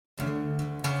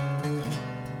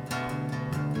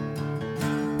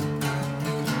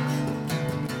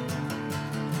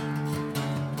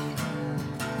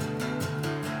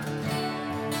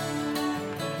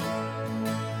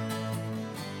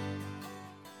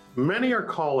Many are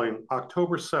calling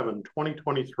October 7,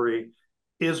 2023,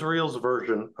 Israel's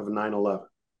version of 9/11.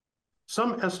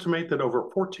 Some estimate that over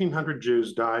 1,400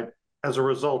 Jews died as a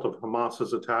result of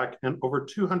Hamas's attack, and over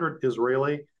 200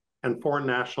 Israeli and foreign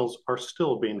nationals are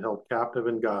still being held captive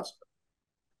in Gaza.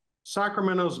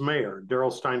 Sacramento's Mayor Darrell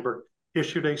Steinberg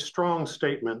issued a strong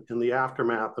statement in the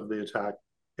aftermath of the attack,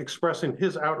 expressing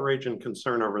his outrage and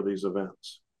concern over these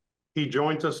events. He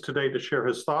joins us today to share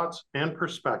his thoughts and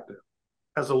perspective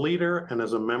as a leader and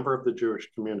as a member of the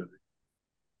Jewish community.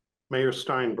 Mayor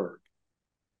Steinberg,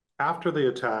 after the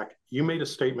attack, you made a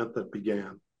statement that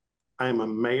began, "I am a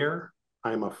mayor,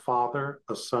 I am a father,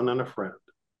 a son, and a friend.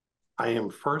 I am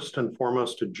first and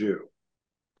foremost a Jew."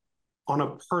 On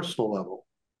a personal level,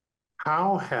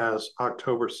 how has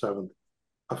October 7th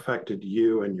affected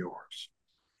you and yours?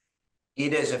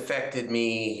 It has affected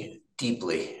me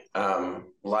deeply.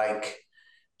 Like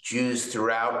Jews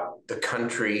throughout the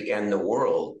country and the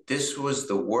world, this was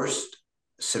the worst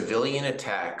civilian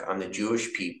attack on the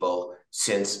Jewish people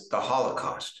since the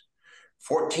Holocaust.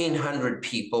 1,400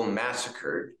 people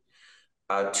massacred,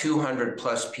 200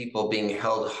 plus people being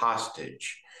held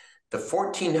hostage. The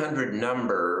 1,400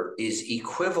 number is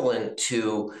equivalent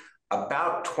to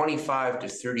about 25 to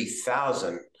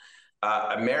 30,000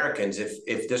 Americans,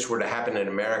 if this were to happen in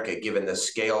America, given the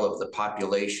scale of the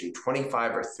population,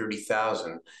 25 or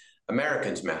 30,000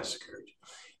 Americans massacred.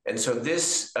 And so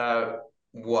this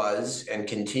was and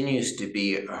continues to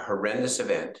be a horrendous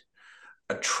event,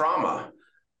 a trauma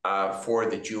for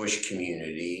the Jewish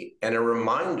community, and a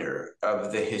reminder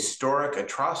of the historic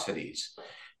atrocities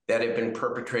that have been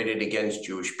perpetrated against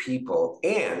Jewish people.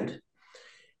 And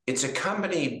it's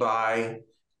accompanied by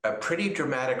a pretty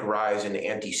dramatic rise in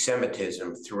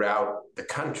anti-Semitism throughout the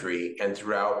country and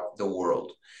throughout the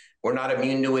world. We're not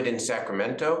immune to it in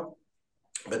Sacramento,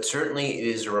 but certainly it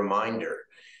is a reminder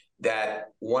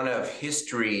that one of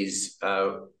history's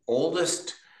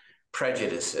oldest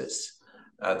prejudices,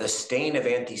 the stain of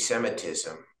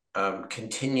anti-Semitism,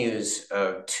 continues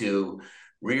to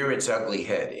rear its ugly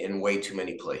head in way too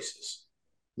many places.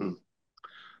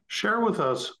 Share with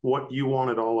us what you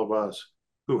wanted all of us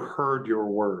who heard your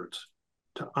words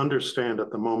to understand at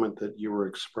the moment that you were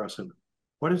expressing them.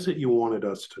 What is it you wanted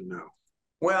us to know?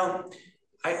 Well,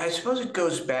 I suppose it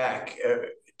goes back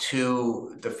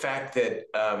to the fact that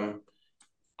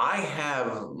I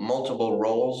have multiple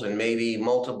roles and maybe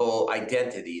multiple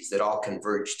identities that all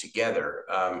converge together.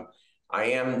 I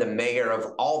am the mayor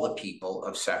of all the people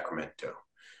of Sacramento.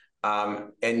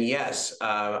 And yes,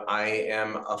 I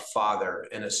am a father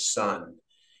and a son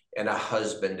and a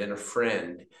husband and a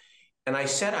friend. And I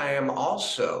said I am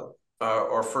also,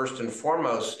 or first and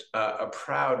foremost, a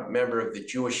proud member of the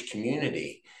Jewish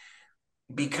community,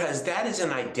 because that is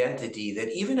an identity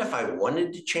that even if I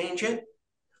wanted to change it,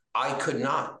 I could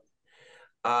not.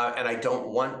 And I don't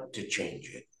want to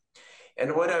change it.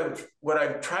 And what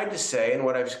I've tried to say and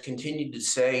what I've continued to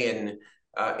say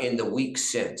in the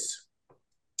weeks since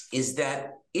is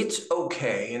that it's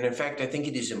okay. And in fact, I think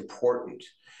it is important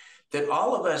that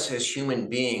all of us as human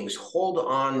beings hold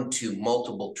on to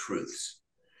multiple truths.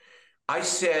 I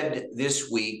said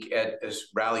this week at a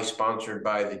rally sponsored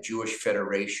by the Jewish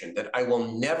Federation that I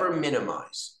will never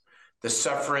minimize the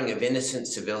suffering of innocent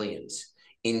civilians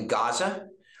in Gaza.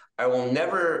 I will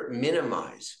never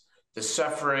minimize the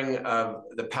suffering of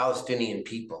the Palestinian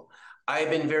people. I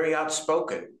have been very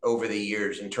outspoken over the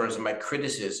years in terms of my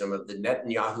criticism of the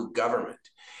Netanyahu government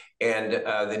and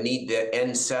the need to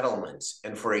end settlements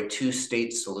and for a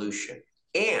two-state solution.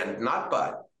 And, not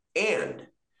but, and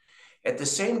at the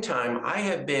same time, I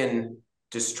have been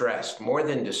distressed, more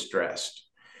than distressed,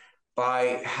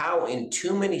 by how in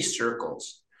too many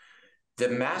circles, the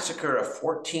massacre of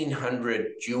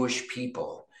 1,400 Jewish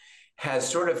people has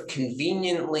sort of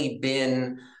conveniently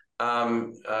been,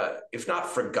 if not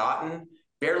forgotten,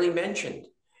 barely mentioned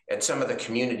at some of the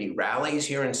community rallies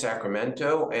here in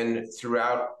Sacramento and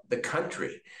throughout the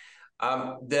country.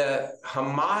 The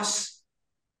Hamas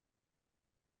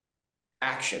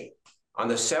action on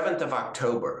the 7th of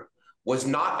October was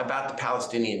not about the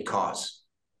Palestinian cause.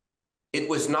 It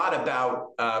was not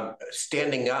about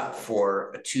standing up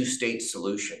for a two-state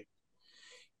solution.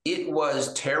 It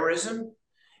was terrorism,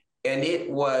 and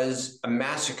it was a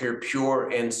massacre, pure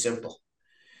and simple.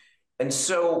 And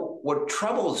so what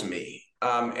troubles me,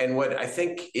 and what I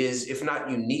think is, if not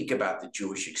unique about the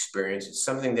Jewish experience, it's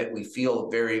something that we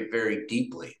feel very, very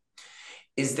deeply,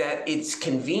 is that it's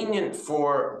convenient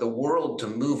for the world to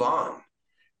move on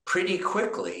pretty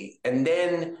quickly and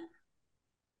then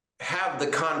have the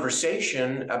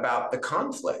conversation about the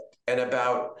conflict and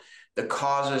about the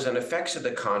causes and effects of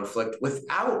the conflict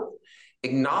without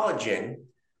acknowledging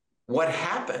what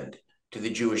happened to the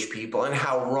Jewish people and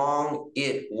how wrong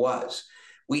it was.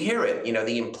 We hear it,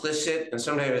 the implicit and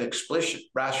sometimes explicit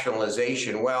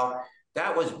rationalization. Well,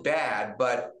 that was bad,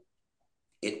 but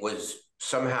it was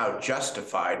somehow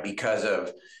justified because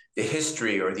of the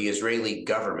history or the Israeli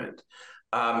government,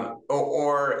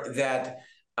 or that,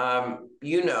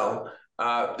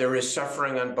 there is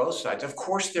suffering on both sides. Of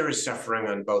course, there is suffering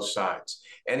on both sides.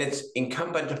 And it's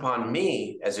incumbent upon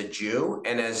me as a Jew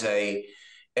and as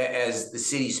the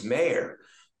city's mayor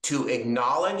to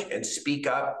acknowledge and speak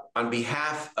up on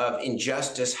behalf of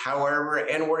injustice, however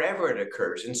and wherever it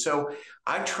occurs. And so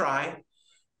I try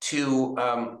to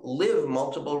live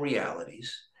multiple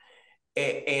realities.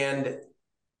 And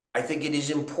I think it is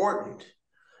important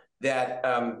that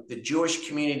the Jewish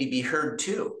community be heard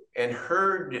too, and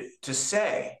heard to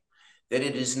say that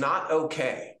it is not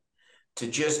okay to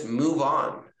just move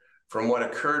on from what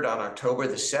occurred on October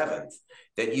the 7th,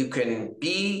 that you can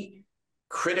be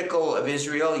critical of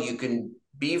Israel, you can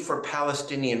be for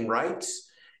Palestinian rights,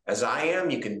 as I am,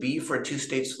 you can be for a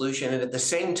two-state solution, and at the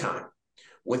same time,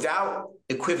 without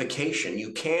equivocation,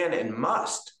 you can and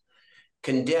must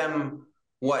condemn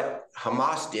what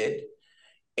Hamas did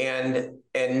and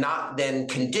not then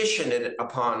condition it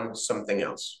upon something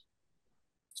else.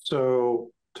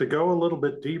 So to go a little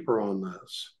bit deeper on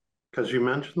this, because you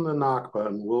mentioned the Nakba,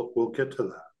 and we'll get to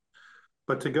that,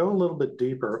 but to go a little bit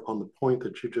deeper on the point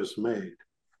that you just made,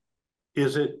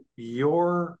 is it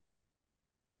your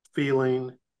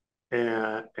feeling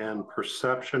and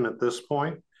perception at this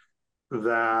point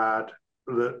that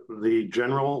the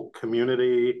general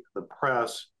community, the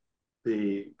press,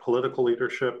 the political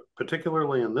leadership,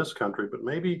 particularly in this country, but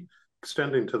maybe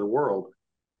extending to the world,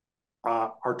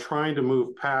 are trying to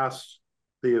move past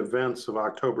the events of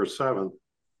October 7th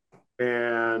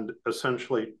and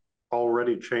essentially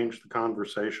already change the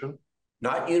conversation?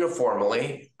 Not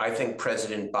uniformly. I think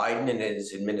President Biden and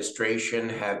his administration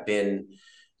have been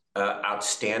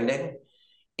outstanding,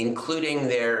 including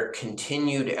their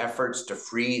continued efforts to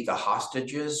free the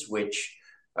hostages, which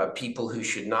people who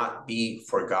should not be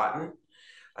forgotten.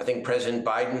 I think President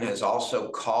Biden has also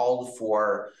called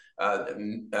for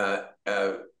an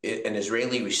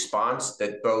Israeli response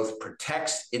that both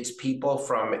protects its people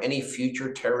from any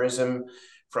future terrorism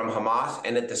from Hamas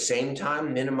and at the same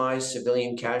time minimize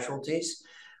civilian casualties.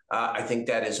 I think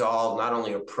that is all not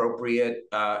only appropriate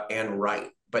and right,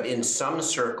 but in some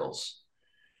circles,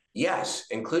 yes,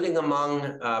 including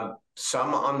among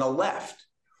some on the left,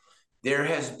 there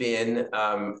has been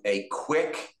a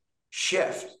quick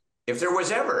shift. If there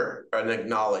was ever an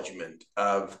acknowledgement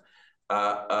of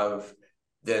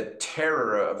the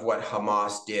terror of what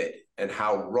Hamas did and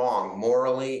how wrong,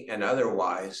 morally and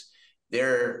otherwise,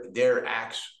 their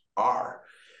acts are,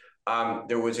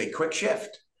 there was a quick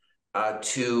shift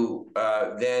to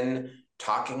then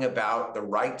talking about the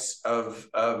rights of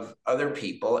other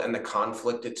people and the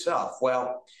conflict itself.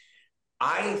 Well,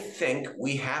 I think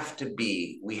we have to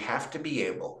be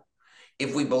able,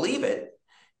 if we believe it,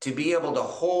 to be able to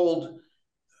hold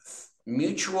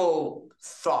mutual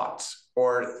thoughts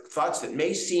or thoughts that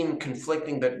may seem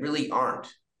conflicting but really aren't.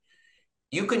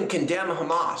 You can condemn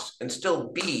Hamas and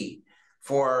still be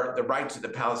for the rights of the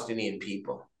Palestinian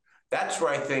people. That's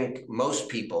where I think most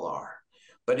people are.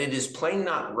 But it is plain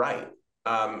not right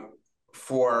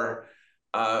for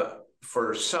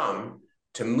some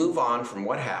to move on from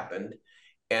what happened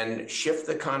and shift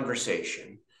the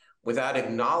conversation without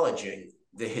acknowledging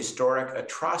the historic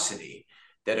atrocity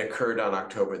that occurred on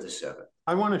October the 7th.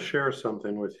 I want to share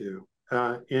something with you.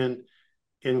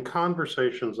 In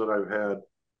conversations that I've had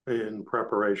in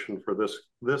preparation for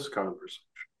this conversation,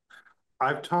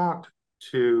 I've talked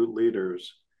to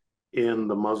leaders in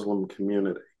the Muslim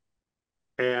community,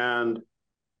 and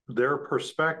their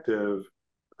perspective,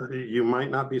 you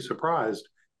might not be surprised,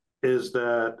 is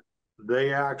that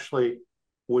they actually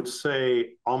would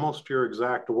say almost your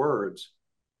exact words,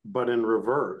 but in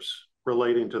reverse,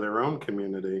 relating to their own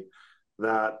community,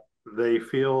 that they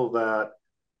feel that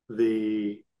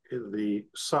the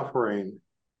suffering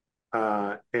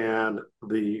and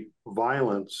the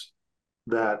violence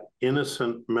that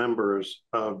innocent members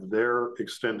of their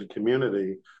extended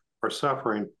community are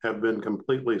suffering have been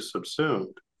completely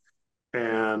subsumed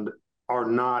and are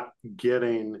not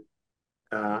getting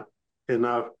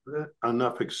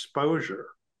enough exposure,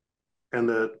 and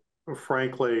that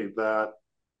frankly that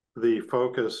the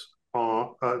focus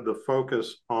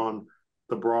on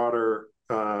the broader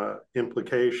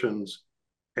implications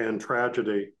and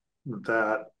tragedy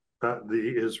that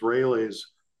the Israelis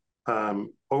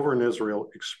over in Israel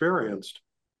experienced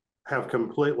have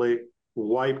completely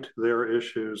wiped their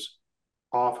issues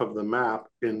off of the map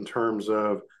in terms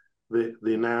of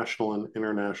the national and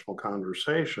international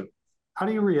conversation. How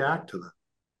do you react to that?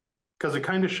 Because it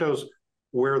kind of shows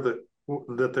where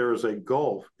that there is a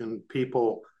gulf in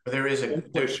people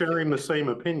sharing the same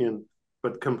opinion,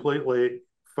 but completely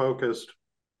focused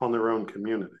on their own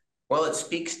community. Well, it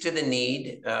speaks to the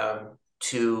need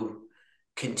to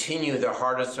continue the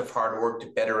hardest of hard work to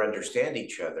better understand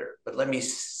each other. But let me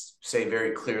say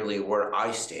very clearly where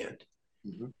I stand.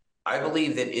 Mm-hmm. I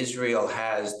believe that Israel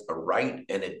has a right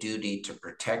and a duty to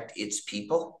protect its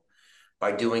people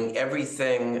by doing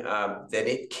everything that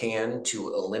it can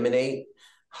to eliminate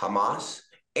Hamas,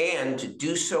 and to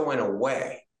do so in a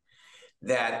way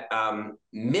that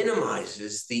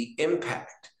minimizes the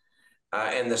impact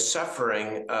and the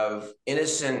suffering of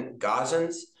innocent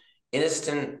Gazans,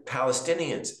 innocent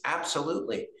Palestinians,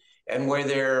 absolutely. And where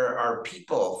there are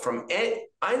people from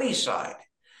any side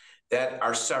that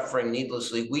are suffering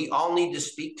needlessly, we all need to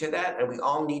speak to that, and we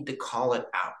all need to call it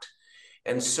out.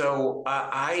 And so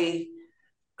I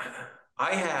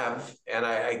have, and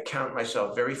I count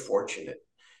myself very fortunate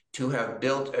to have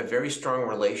built a very strong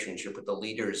relationship with the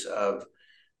leaders of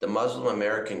the Muslim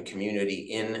American community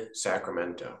in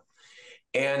Sacramento.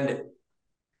 And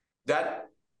that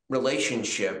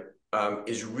relationship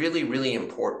is really, really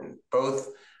important, both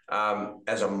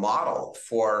as a model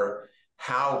for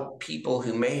how people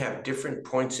who may have different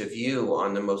points of view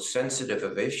on the most sensitive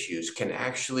of issues can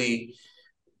actually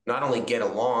not only get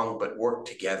along, but work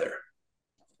together.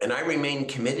 And I remain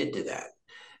committed to that.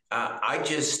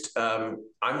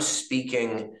 I'm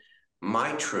speaking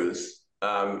my truth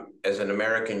as an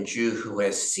American Jew who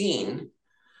has seen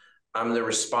the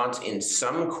response in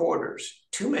some quarters,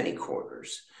 too many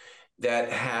quarters,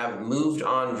 that have moved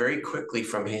on very quickly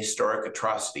from historic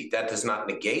atrocity. That does not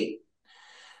negate,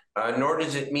 nor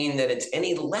does it mean that it's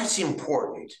any less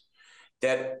important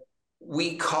that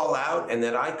we call out and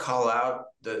that I call out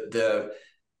the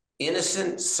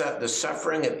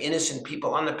suffering of innocent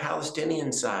people on the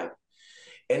Palestinian side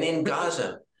and in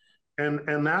Gaza.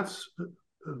 And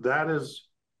that is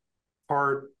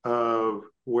part of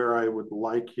where I would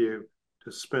like you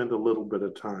to spend a little bit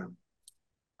of time.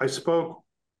 I spoke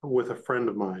with a friend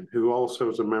of mine who also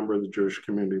is a member of the Jewish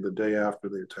community the day after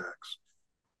the attacks.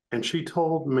 And she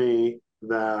told me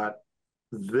that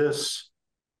this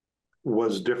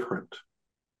was different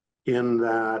in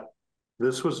that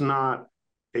this was not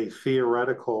a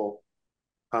theoretical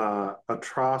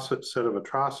set of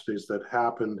atrocities that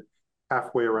happened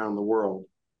halfway around the world,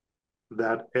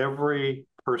 that every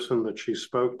person that she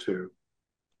spoke to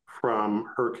from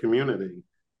her community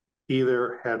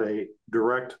either had a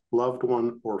direct loved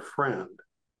one or friend,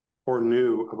 or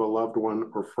knew of a loved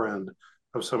one or friend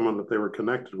of someone that they were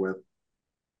connected with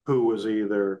who was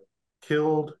either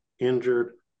killed,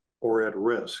 injured, or at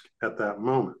risk at that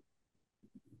moment.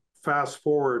 Fast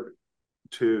forward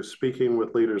to speaking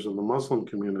with leaders of the Muslim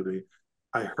community,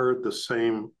 I heard the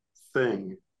same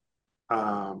thing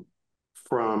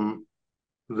from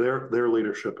their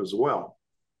leadership as well.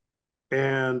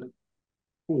 And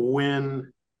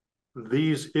when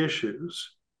these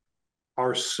issues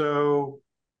are so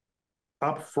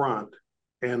upfront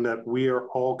and that we are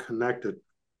all connected,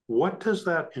 what does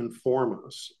that inform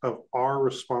us of our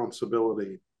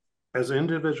responsibility as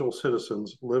individual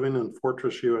citizens living in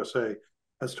Fortress USA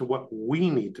as to what we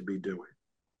need to be doing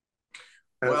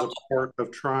as a part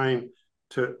of trying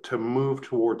to move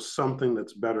towards something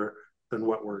that's better than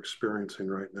what we're experiencing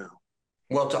right now?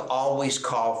 Well, to always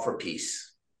call for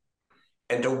peace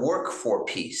and to work for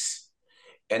peace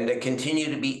and to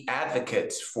continue to be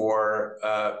advocates for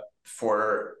a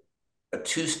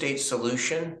two-state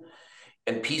solution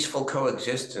and peaceful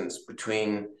coexistence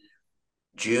between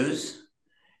Jews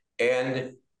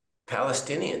and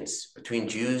Palestinians, between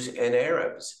Jews and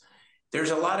Arabs.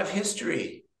 There's a lot of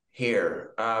history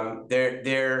here.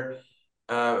 The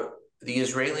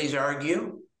Israelis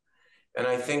argue, and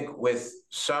I think with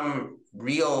some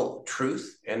real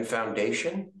truth and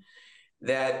foundation,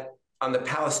 that on the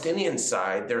Palestinian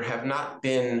side, there have not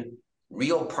been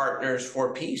real partners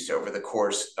for peace over the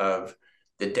course of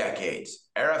the decades.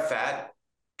 Arafat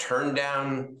turned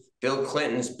down Bill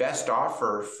Clinton's best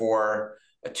offer for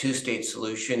a two-state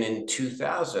solution in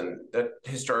 2000. The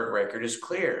historic record is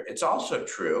clear. It's also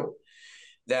true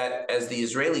that as the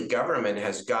Israeli government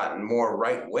has gotten more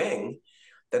right-wing,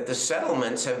 that the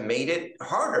settlements have made it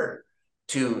harder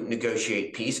to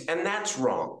negotiate peace, and that's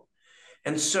wrong.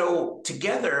 And so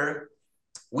together,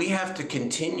 we have to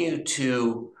continue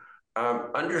to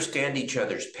understand each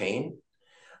other's pain,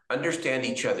 understand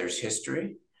each other's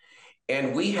history,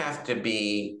 and we have to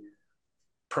be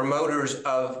promoters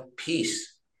of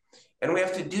peace. And we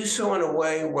have to do so in a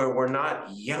way where we're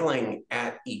not yelling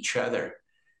at each other,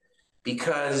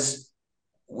 because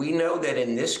we know that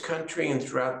in this country and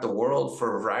throughout the world,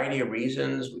 for a variety of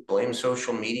reasons, we blame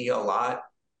social media a lot.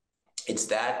 It's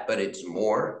that, but it's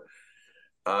more.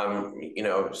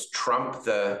 Is Trump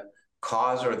the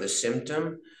cause or the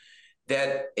symptom?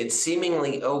 That it's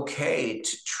seemingly okay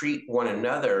to treat one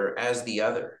another as the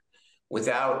other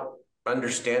without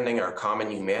understanding our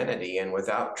common humanity and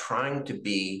without trying to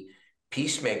be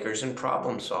peacemakers and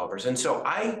problem solvers. And so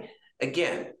I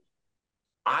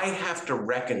have to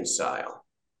reconcile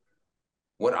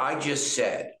what I just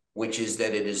said, which is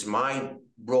that it is my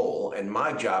role and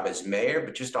my job as mayor,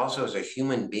 but just also as a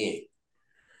human being,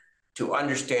 to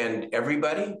understand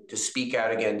everybody, to speak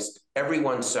out against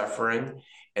everyone's suffering,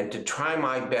 and to try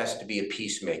my best to be a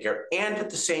peacemaker, and at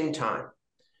the same time,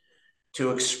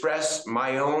 to express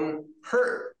my own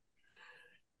hurt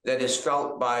that is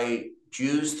felt by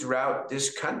Jews throughout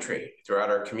this country, throughout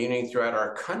our community, throughout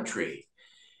our country,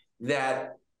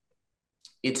 that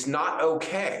it's not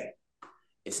okay.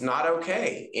 It's not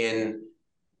okay in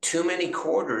too many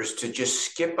quarters to just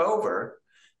skip over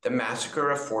the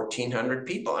massacre of 1,400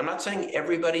 people. I'm not saying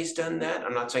everybody's done that.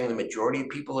 I'm not saying the majority of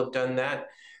people have done that.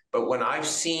 But when I've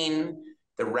seen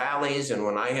the rallies and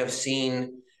when I have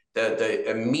seen the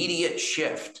immediate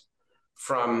shift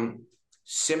from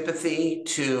sympathy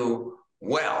to,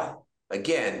 well,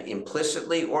 again,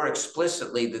 implicitly or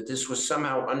explicitly, that this was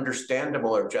somehow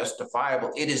understandable or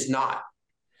justifiable, it is not.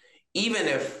 Even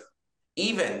if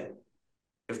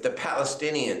the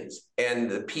Palestinians and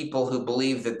the people who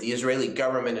believe that the Israeli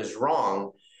government is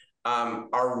wrong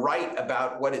are right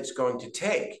about what it's going to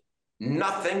take,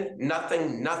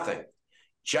 nothing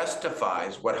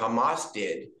justifies what Hamas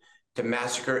did to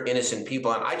massacre innocent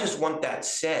people. And I just want that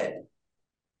said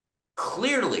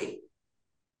clearly,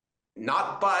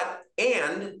 not but,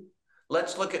 and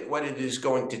let's look at what it is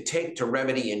going to take to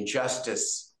remedy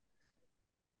injustice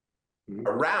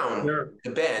around the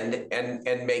bend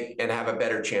and have a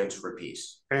better chance for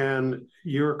peace. And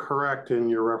you're correct in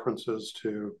your references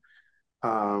to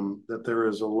that there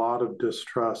is a lot of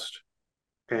distrust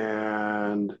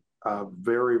and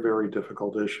very, very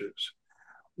difficult issues.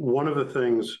 One of the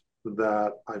things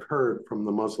that I've heard from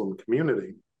the Muslim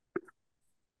community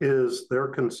is their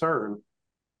concern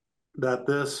that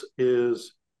this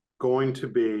is going to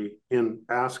be, in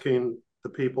asking the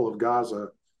people of Gaza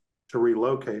to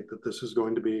relocate, that this is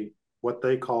going to be what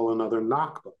they call another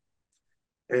Nakba.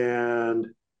 And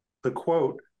the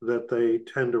quote that they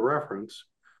tend to reference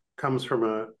comes from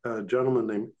a gentleman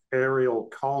named Ariel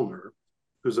Kalner,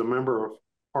 who's a member of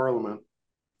parliament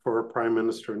for Prime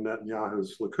Minister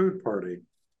Netanyahu's Likud party,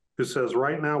 who says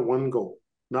right now one goal,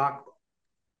 Nakba,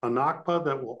 a Nakba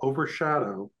that will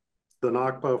overshadow the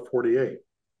Nakba of 48.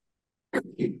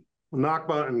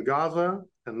 Nakba in Gaza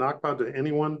and Nakba to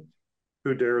anyone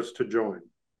who dares to join.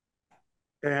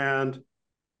 And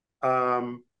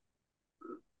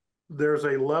there's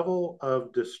a level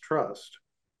of distrust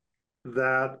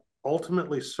that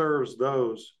ultimately serves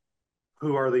those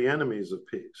who are the enemies of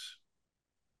peace.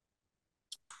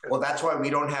 Well, that's why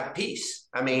we don't have peace.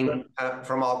 I mean,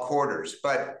 from all quarters.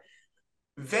 But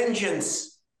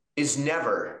vengeance is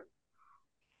never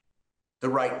the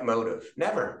right motive.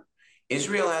 Never.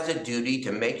 Israel has a duty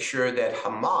to make sure that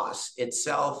Hamas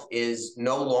itself is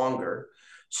no longer,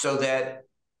 so that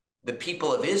the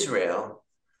people of Israel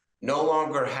no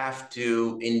longer have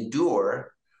to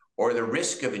endure, or the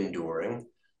risk of enduring,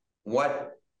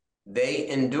 what they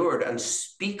endured,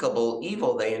 unspeakable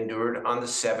evil they endured on the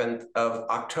 7th of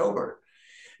October.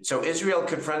 So Israel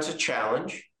confronts a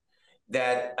challenge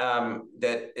that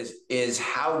is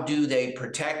how do they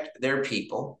protect their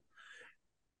people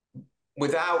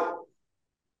without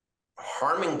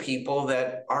harming people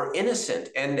that are innocent.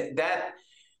 And that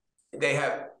they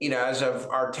have, as of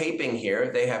our taping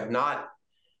here, they have not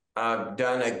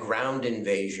done a ground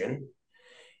invasion.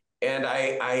 And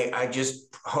I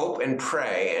just hope and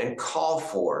pray and call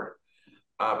for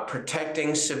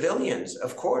protecting civilians,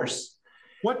 of course.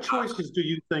 What choices do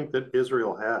you think that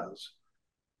Israel has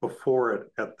before it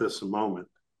at this moment,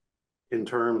 in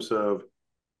terms of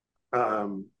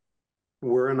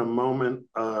we're in a moment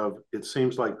of, it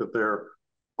seems like that there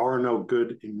are no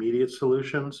good immediate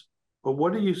solutions, but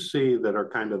what do you see that are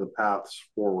kind of the paths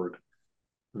forward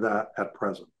that at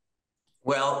present?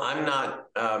 Well, I'm not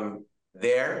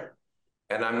there,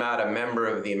 and I'm not a member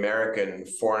of the American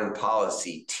foreign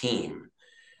policy team.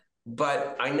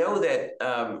 But I know that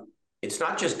it's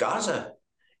not just Gaza,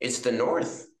 it's the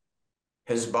North.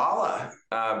 Hezbollah,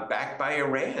 backed by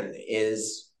Iran,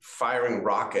 is firing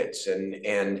rockets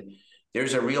and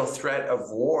there's a real threat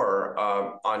of war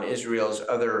on Israel's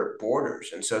other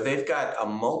borders. And so they've got a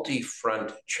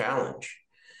multi-front challenge.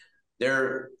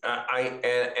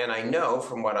 I know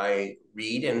from what I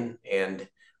read and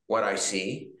what I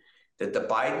see that the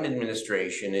Biden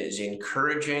administration is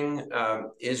encouraging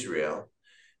Israel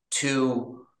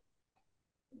to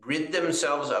rid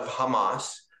themselves of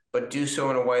Hamas, but do so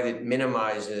in a way that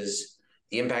minimizes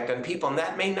the impact on people. And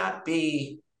that may not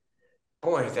be,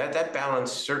 boy, that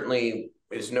balance certainly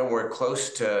is nowhere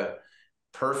close to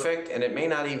perfect, and it may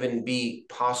not even be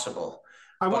possible.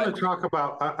 I want to talk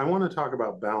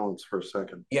about balance for a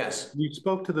second. Yes. You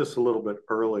spoke to this a little bit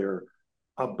earlier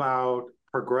about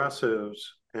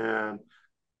progressives and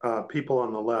people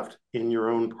on the left in your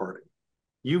own party.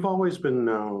 You've always been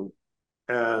known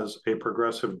as a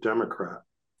progressive Democrat.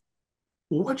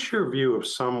 What's your view of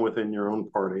some within your own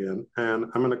party? And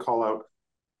I'm going to call out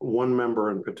one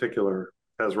member in particular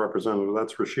as representative.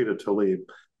 That's Rashida Tlaib,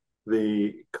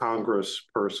 the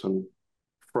congressperson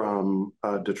from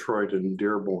Detroit and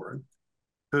Dearborn,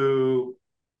 who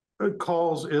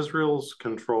calls Israel's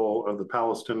control of the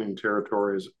Palestinian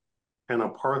territories an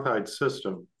apartheid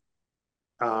system,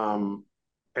 and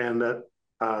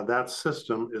that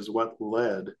system is what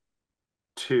led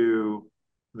to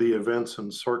the events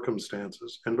and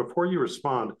circumstances. And before you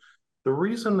respond, the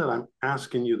reason that I'm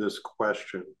asking you this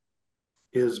question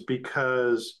is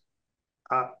because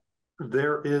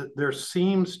there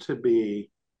seems to be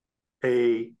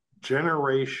a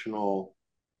generational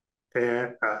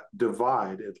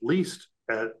divide, at least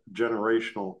a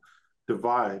generational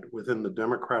divide within the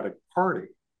Democratic Party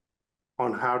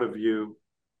on how to view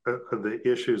the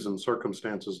issues and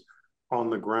circumstances on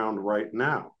the ground right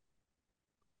now.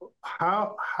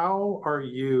 How are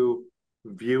you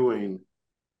viewing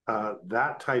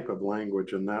that type of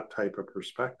language and that type of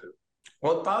perspective?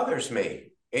 Well, it bothers me.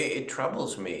 It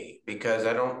troubles me because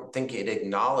I don't think it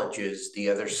acknowledges the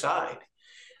other side.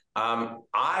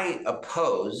 I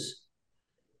oppose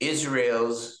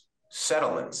Israel's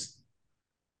settlements.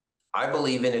 I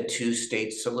believe in a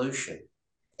two-state solution.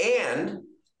 And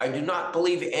I do not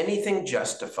believe anything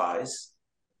justifies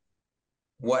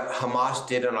what Hamas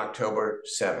did on October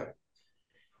 7th.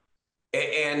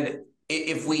 And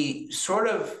if we sort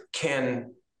of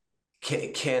can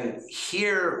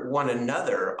hear one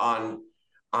another on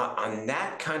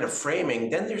that kind of framing,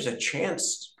 then there's a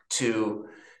chance to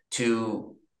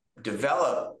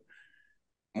develop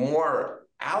more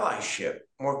allyship,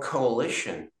 more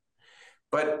coalition.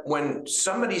 But when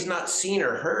somebody's not seen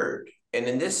or heard, and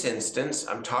in this instance,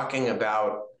 I'm talking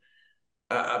about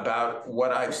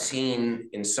what I've seen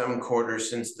in some quarters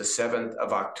since the 7th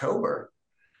of October,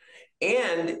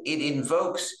 and it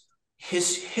invokes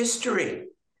his history,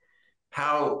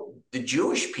 how the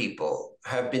Jewish people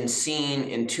have been seen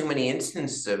in too many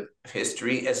instances of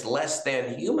history as less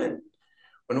than human.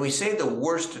 When we say the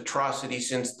worst atrocity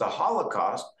since the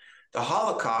Holocaust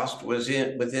was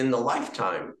within the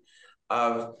lifetime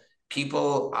of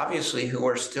people, obviously, who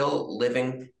are still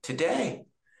living today.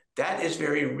 That is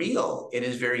very real. It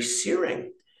is very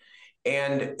searing.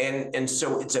 And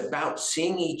so it's about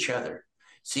seeing each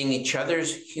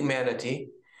other's humanity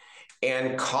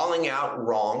and calling out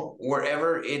wrong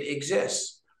wherever it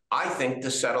exists. I think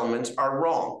the settlements are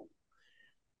wrong.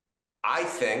 I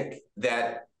think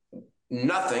that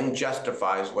nothing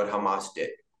justifies what Hamas did.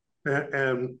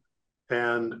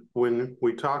 And when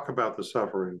we talk about the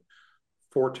suffering,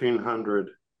 1,400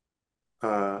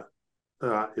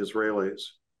 Israelis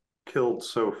killed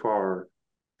so far,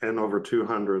 and over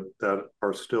 200 that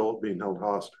are still being held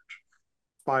hostage.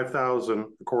 5,000,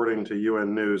 according to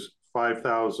UN News,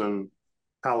 5,000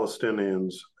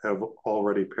 Palestinians have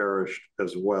already perished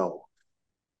as well.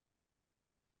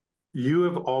 You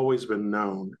have always been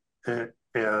known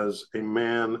as a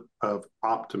man of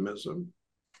optimism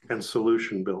and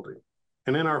solution building.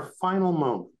 And in our final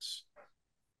moments,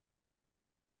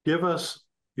 give us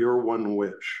your one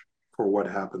wish for what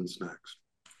happens next.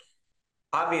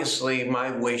 Obviously,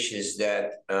 my wish is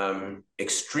that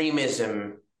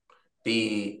extremism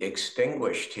be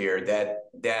extinguished here,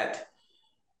 that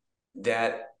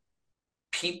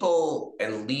people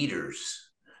and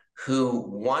leaders who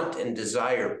want and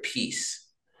desire peace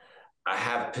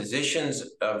have positions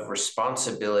of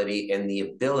responsibility and the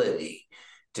ability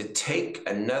to take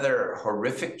another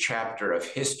horrific chapter of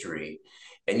history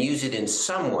and use it in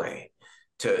some way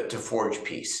to forge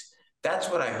peace. That's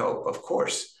what I hope, of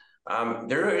course.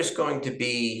 There is going to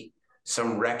be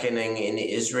some reckoning in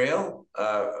Israel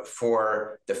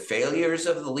for the failures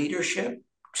of the leadership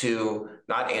to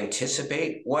not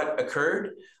anticipate what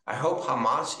occurred. I hope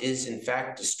Hamas is in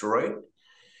fact destroyed.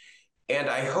 And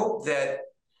I hope that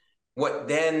what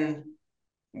then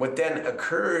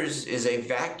occurs is a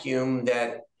vacuum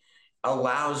that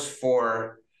allows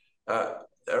for a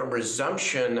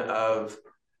resumption of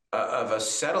a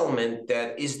settlement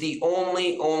that is the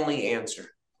only answer.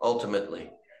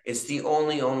 Ultimately, it's the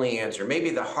only answer.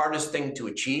 Maybe the hardest thing to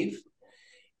achieve,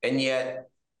 and yet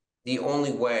the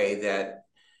only way that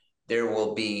there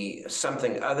will be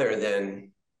something other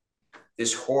than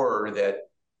this horror that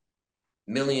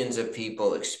millions of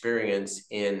people experience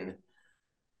in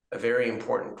a very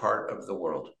important part of the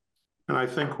world. And I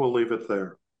think we'll leave it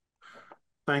there.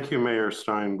 Thank you, Mayor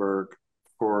Steinberg,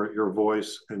 for your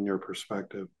voice and your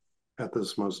perspective at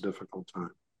this most difficult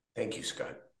time. Thank you,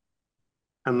 Scott.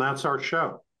 And that's our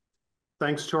show.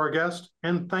 Thanks to our guest,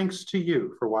 and thanks to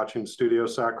you for watching Studio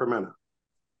Sacramento.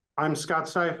 I'm Scott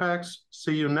Syphax.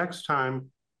 See you next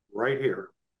time right here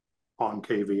on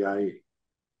KVIE.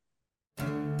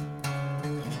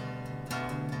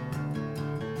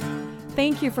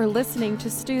 Thank you for listening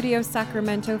to Studio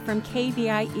Sacramento from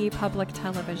KVIE Public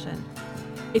Television.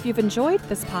 If you've enjoyed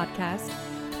this podcast,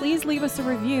 please leave us a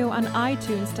review on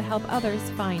iTunes to help others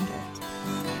find it.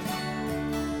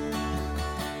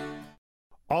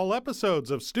 All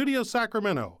episodes of Studio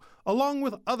Sacramento, along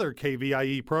with other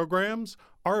KVIE programs,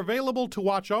 are available to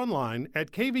watch online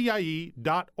at kvie.org/video.